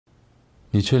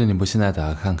你确定你不现在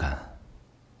打开看看？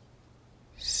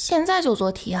现在就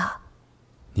做题啊？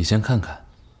你先看看。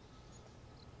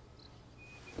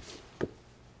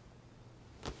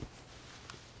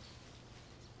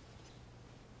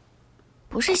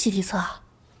不是习题册啊。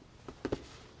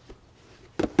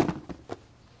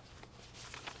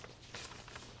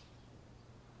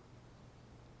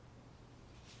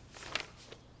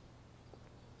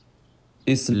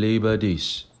It's Labor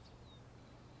Dish。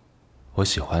我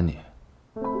喜欢你。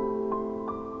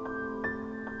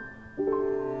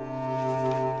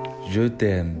Je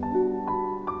t'aime。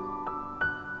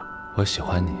我喜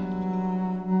欢你。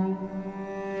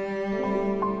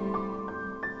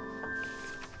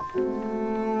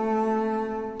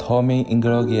Tommy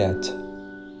Ingloriat。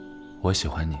我喜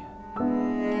欢你。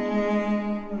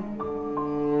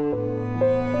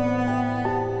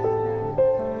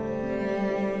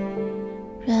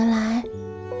原来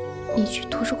你去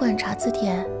图书馆查字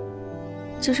典，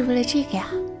就是为了这个呀？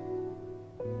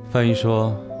范一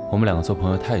说我们两个做朋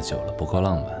友太久了，不够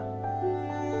浪漫，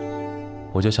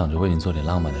我就想着为你做点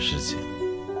浪漫的事情，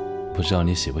不知道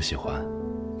你喜不喜欢？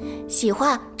喜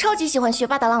欢，超级喜欢学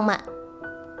霸的浪漫。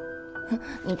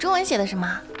你中文写的什么？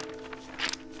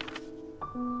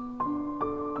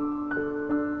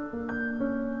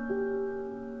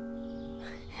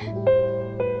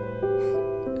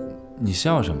你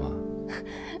笑什么？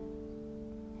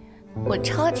我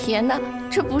超甜的，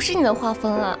这不是你的画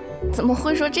风啊，怎么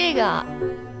会说这个啊？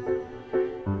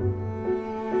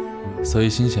所以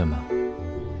新鲜吗？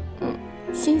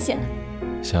新鲜。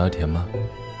想要甜吗？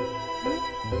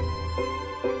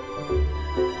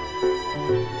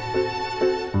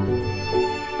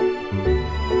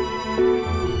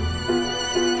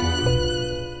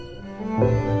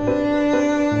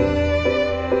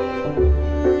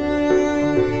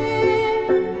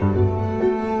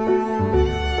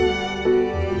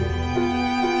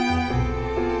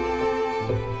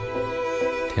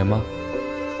甜吗？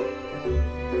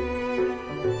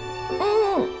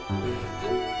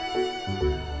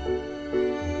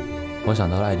我想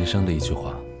到了爱迪生的一句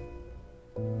话。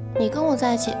你跟我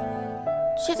在一起，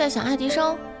却在想爱迪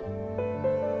生？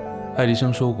爱迪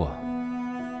生说过，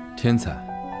天才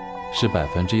是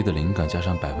1%的灵感加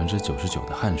上99%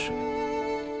的汗水，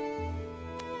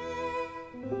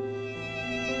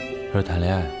而谈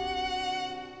恋爱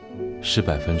是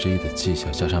1%的技巧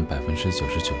加上99%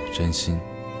的真心。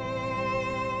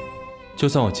就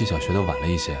算我技巧学得晚了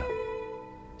一些，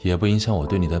也不影响我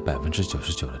对你的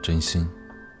99%的真心。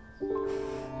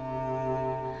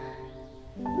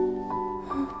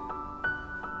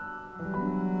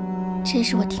这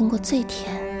是我听过最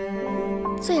甜、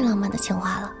最浪漫的情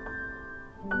话了。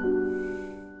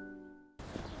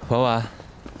玩完。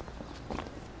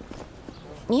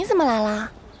你怎么来啦？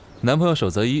男朋友守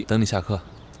则1，等你下课。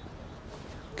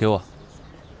给我。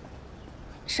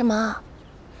什么？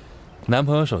男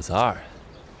朋友守则2，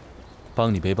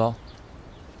帮你背包。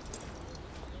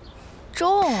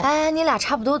重。哎，你俩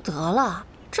差不多得了，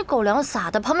这狗粮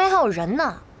撒的，旁边还有人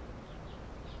呢。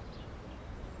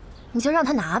你就让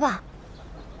他拿吧。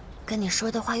跟你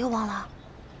说的话又忘了。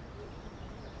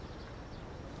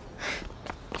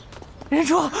人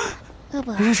柱，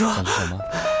人柱，想吃什么？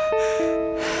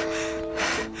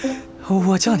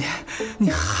我叫你，你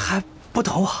还不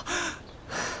等我？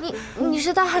你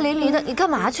是大汗淋漓的，你干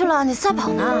嘛去了？你赛跑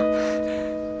呢？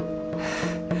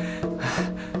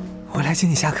我来接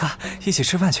你下课，一起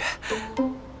吃饭去。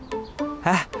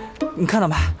哎，你看到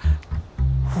没？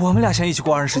我们俩想一起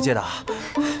过20世界的。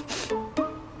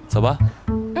走吧。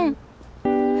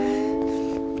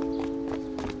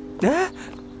哎，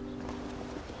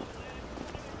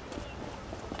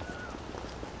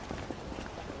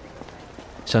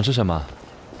想吃什么？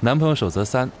男朋友守则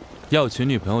3，要娶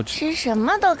女朋友吃什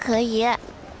么都可以。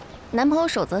男朋友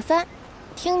守则3，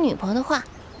听女朋友的话。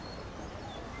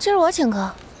今儿我请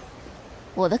客，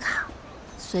我的卡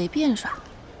随便刷。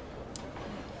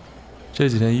这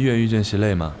几天医院遇见习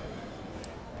累吗？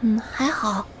还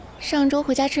好。上周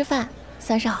回家吃饭，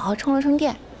算是好好充了充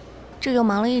电。这又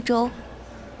忙了1周，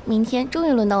明天终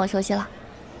于轮到我休息了。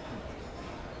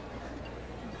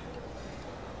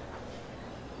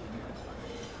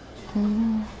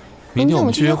明天我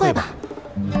们去约会吧。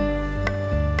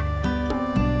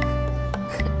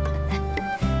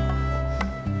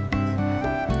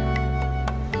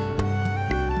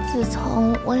自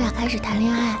从我俩开始谈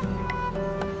恋爱，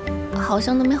好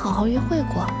像都没好好约会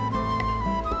过。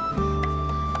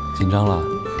紧张了？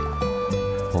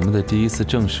我们的第一次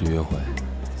正式约会。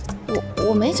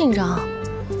我没紧张，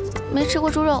没吃过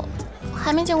猪肉，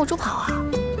还没见过猪跑啊。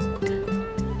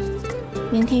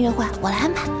明天约会我来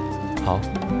安排。好。